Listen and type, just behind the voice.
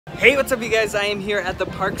Hey, what's up you guys? I am here at the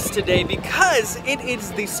parks today because it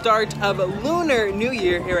is the start of Lunar New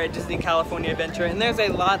Year here at Disney California Adventure, and there's a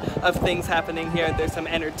lot of things happening here. There's some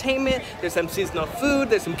entertainment, there's some seasonal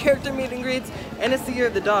food, there's some character meet and greets, and it's the year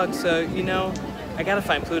of the dog, so you know, I gotta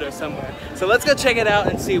find Pluto somewhere. So let's go check it out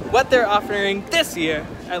and see what they're offering this year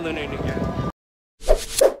at Lunar New Year.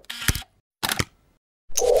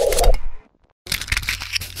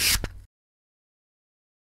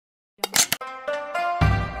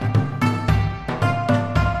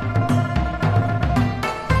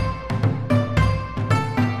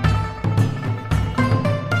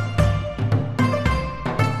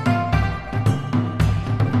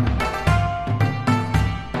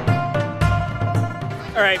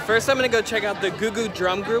 Alright, first I'm gonna go check out the Goo Goo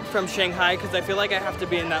drum group from Shanghai because I feel like I have to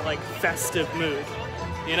be in that like festive mood,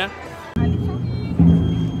 you know?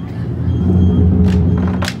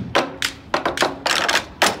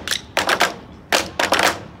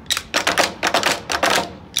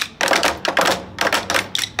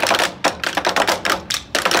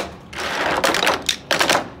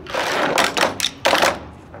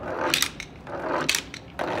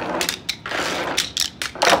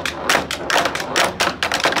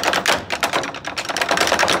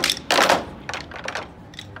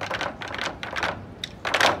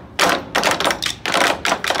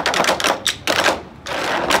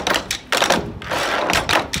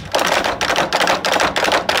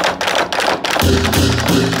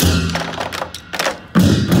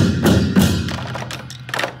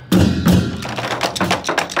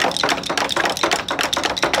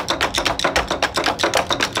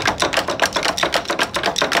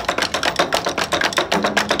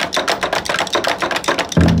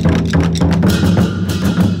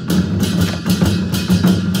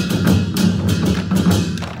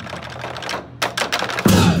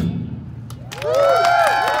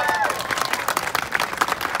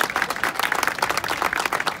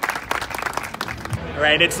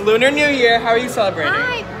 Alright, it's Lunar New Year. How are you celebrating?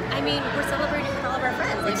 Hi! I mean, we're celebrating with all of our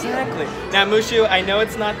friends. Exactly. Now, Mushu, I know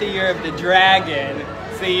it's not the year of the dragon.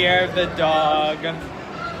 It's the year of the dog.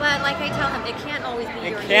 But like I tell him, it can't always be your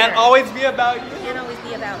year. It can't always be about you. It can't always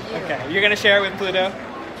be about you. Okay, you're gonna share it with Pluto?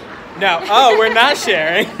 No. Oh, we're not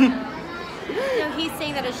sharing. No, he's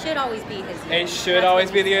saying that it should always be his year. It should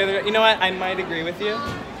always be the year of the... You know what? I might agree with you.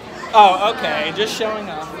 Oh, okay. Just showing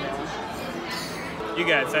off now. You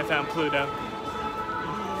guys, I found Pluto.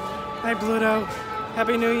 Hi, Pluto.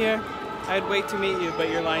 Happy New Year. I'd wait to meet you, but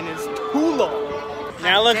your line is too long.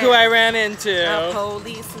 Now look who I ran into.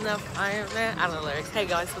 Police and the fireman. I don't know the lyrics. Hey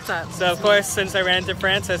guys, what's up? So of course, since I ran into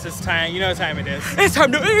Francis, it's time. You know what time it is. It's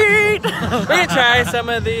time to eat! We're gonna try some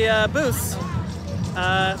of the booths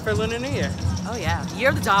for Lunar New Year. Oh yeah, year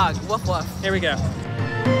of the dog. Woof woof. Here we go.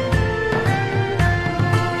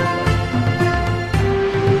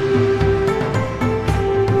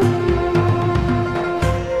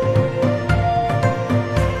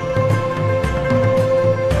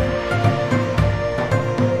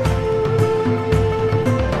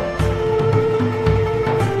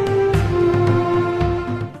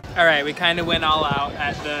 Alright, we kind of went all out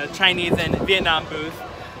at the Chinese and Vietnam booth.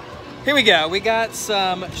 Here we go. We got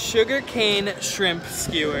some sugarcane shrimp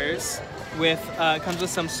skewers with, comes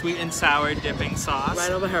with some sweet and sour dipping sauce.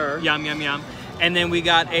 Right over her. Yum, yum, yum. And then we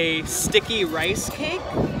got a sticky rice cake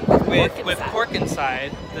with pork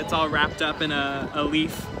inside that's all wrapped up in a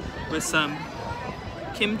leaf with some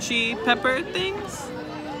kimchi pepper things.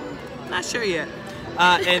 Not sure yet.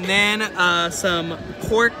 And then some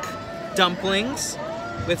pork dumplings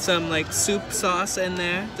with some like soup sauce in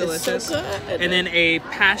there, delicious. It's so good. And then a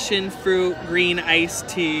passion fruit green iced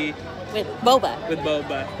tea With boba. with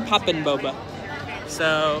boba, poppin' boba.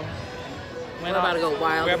 So We're about to go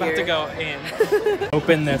wild. we're about to go in.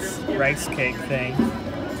 Open this rice cake thing.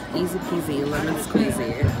 Easy peasy, lemon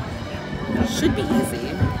squeezy. Should be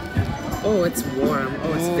easy. Oh, it's warm.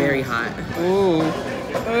 Oh, it's very hot. Ooh,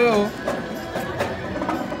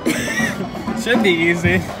 ooh. Should be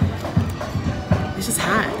easy. It's just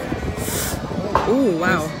hot. Ooh,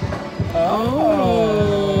 wow. Oh.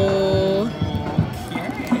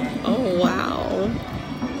 Oh, wow.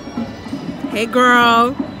 Hey,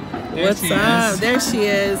 girl. There What's she up? is. There she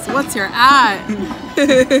is. What's your at?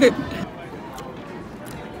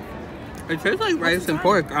 It tastes like rice and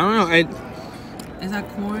pork. I don't know. Is that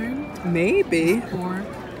corn? Maybe. Pork,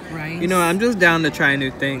 rice. You know, I'm just down to try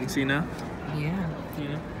new things, you know? Yeah.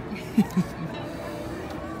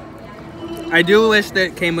 I do wish that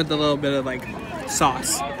it came with a little bit of like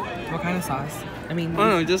sauce. What kind of sauce? I mean, I don't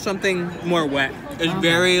know, just something more wet. It's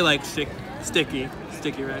very like sticky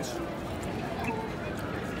rice.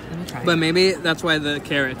 Let me try But it. maybe that's why the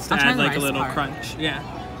carrots to I'll try add the like a rice little part. crunch. Yeah.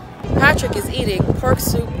 Patrick is eating pork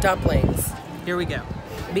soup dumplings Here we go.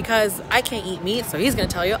 because I can't eat meat, so he's gonna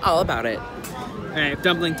tell you all about it. All right,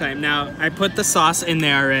 dumpling time. Now, I put the sauce in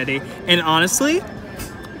there already, and honestly,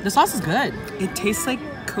 The sauce is good. it tastes like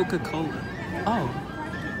Coca-Cola. Oh.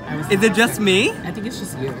 Is it just me? I think it's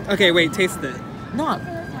just you. Okay, wait, taste it. No.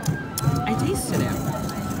 I tasted it.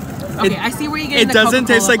 Okay, I see where you're getting It the doesn't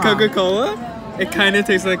taste like from. Coca-Cola. It kind of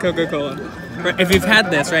tastes like Coca-Cola. If you've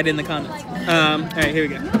had this, write in the comments. All right, here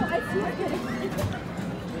we go.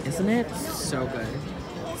 Isn't it so good?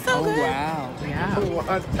 So Oh, good. wow. Yeah.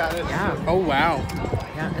 Yeah. Oh, wow.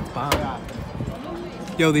 Yeah, it's bomb.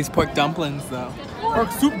 Yo, these pork dumplings, though.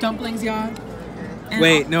 Pork soup dumplings, y'all. And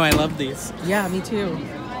Wait, no, I love these. Yeah, me too.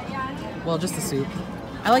 Well, just the soup.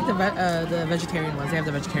 I like the vegetarian ones. They have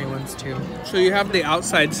the vegetarian ones too. So you have the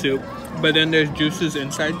outside soup, but then there's juices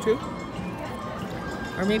inside too?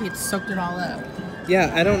 Or maybe it's soaked it all up.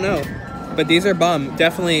 Yeah, I don't know. But these are bomb.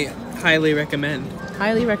 Definitely highly recommend.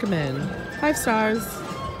 Highly recommend. 5 stars.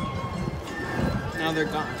 Now they're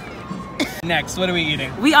gone. Next, what are we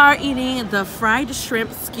eating? We are eating the fried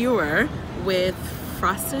shrimp skewer with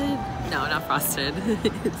frosted. No, not frosted.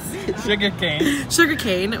 Sugar cane. Sugar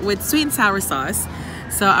cane with sweet and sour sauce.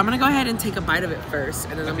 So I'm gonna go ahead and take a bite of it first,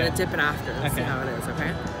 and then I'm Okay. gonna dip it after and see Okay. how it is.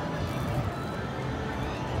 Okay.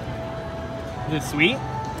 Is it sweet?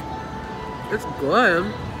 It's good.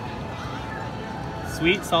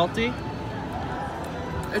 Sweet, salty?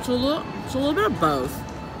 It's a little bit of both.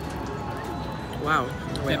 Wow.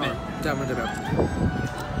 Wait, Dip it. I'm gonna dip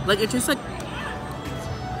it. Like it tastes like.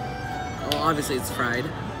 Oh, obviously it's fried.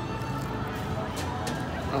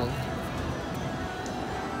 Oh.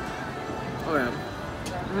 Oh yeah.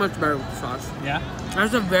 Much better with the sauce. Yeah? It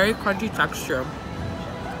has a very crunchy texture.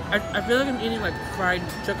 I feel like I'm eating like fried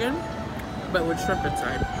chicken, but with shrimp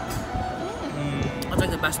inside. That's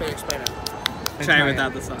like the best way to explain it. Try it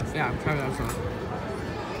without the sauce. Yeah, try that sauce.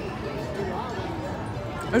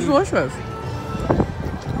 It's delicious.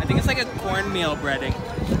 I think it's like a cornmeal breading.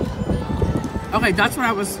 Okay, that's what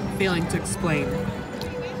I was feeling to explain.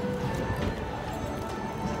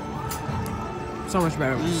 So much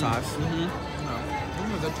better with the sauce. Mm-hmm.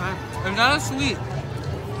 Oh, a good time. It's not as sweet.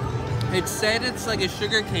 It said it's like a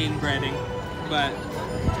sugar cane breading, but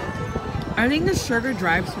I think the sugar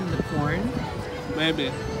drives from the corn.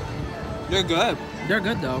 maybe. They're good. They're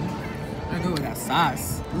good though. They're good with that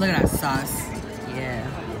sauce. Look at that sauce. Yeah.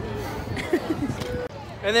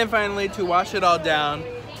 And then finally, to wash it all down,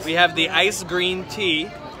 we have the iced green tea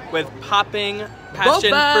with popping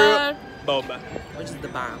passion Boba. fruit boba. Which is the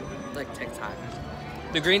bomb, like TikTok.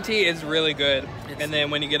 The green tea is really good. It's- And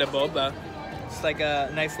then when you get a boba, it's like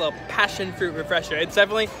a nice little passion fruit refresher. It's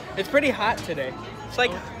pretty hot today. It's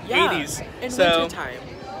like 80s. In So winter time.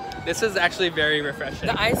 this is actually very refreshing.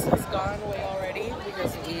 The ice has gone away already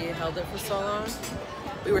because we held it for so long.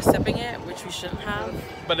 We were sipping it, which we shouldn't have.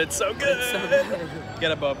 But it's so good. It's so good.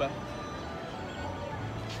 Get a boba.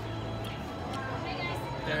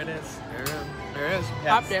 There it is. There it is.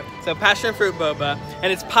 Popped it. So passion fruit boba,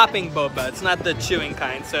 and it's popping boba. It's not the chewing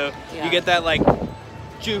kind. So Yeah. you get that like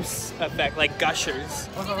juice effect, like gushers.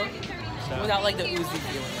 Uh-huh. So, Without like the oozy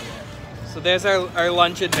feeling of so there's our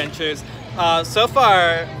lunch adventures. So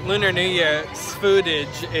far, Lunar New Year's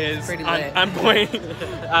foodage is Pretty on, lit. on point.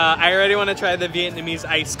 I already want to try the Vietnamese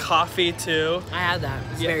iced coffee too. it. I had that.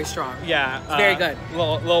 It's Yeah. very strong. Yeah, It's very good.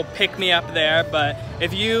 Little pick me up there. But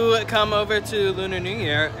if you come over to Lunar New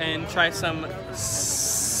Year and try some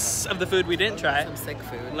of the food we didn't try, Some sick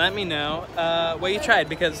food. let me know what you tried,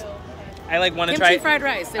 because I like want to Kimchi try. fried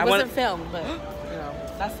rice. It I wasn't wanna- filmed, but you know,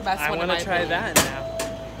 that's the best I one. want to try that now.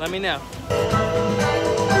 Let me know.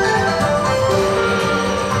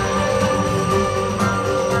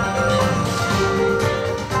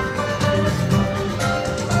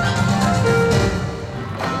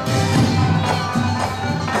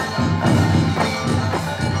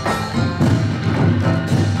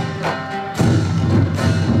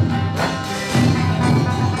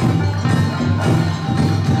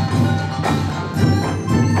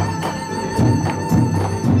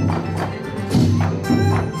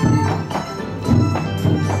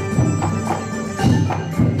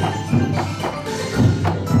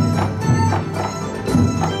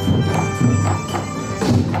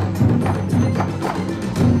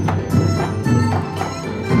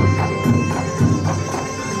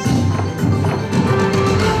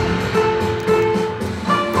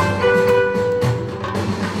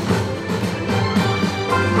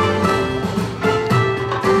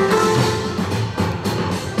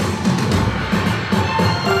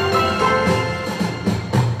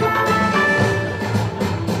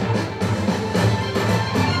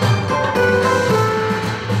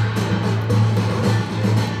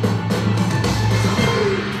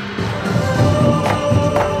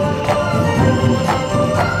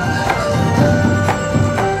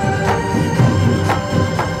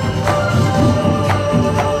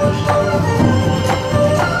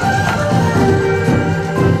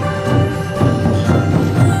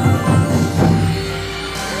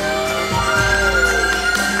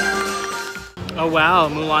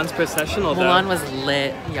 Mulan's processional though. Mulan was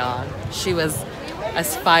lit, y'all. She was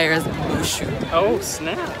as fire as Mushu. Oh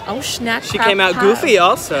snap! Oh snap! She crap, came out pie. goofy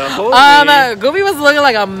also. Holy. Goofy was looking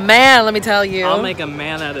like a man. Let me tell you. I'll make a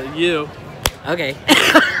man out of you. Okay.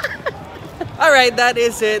 All right, that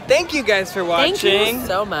is it. Thank you guys for watching. Thank you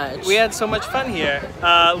so much. We had so much fun here.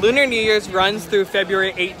 Lunar New Year's runs through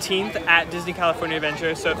February 18th at Disney California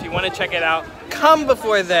Adventure, so if you want to check it out, come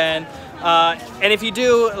before then. And if you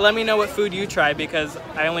do, let me know what food you tried, because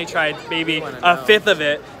I only tried maybe a fifth of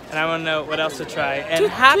it, and I want to know what else to try. And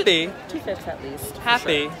happy 2/5 at least.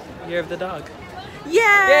 Happy Year of the Dog. Yay!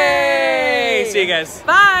 Yay! See you guys.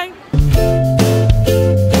 Bye.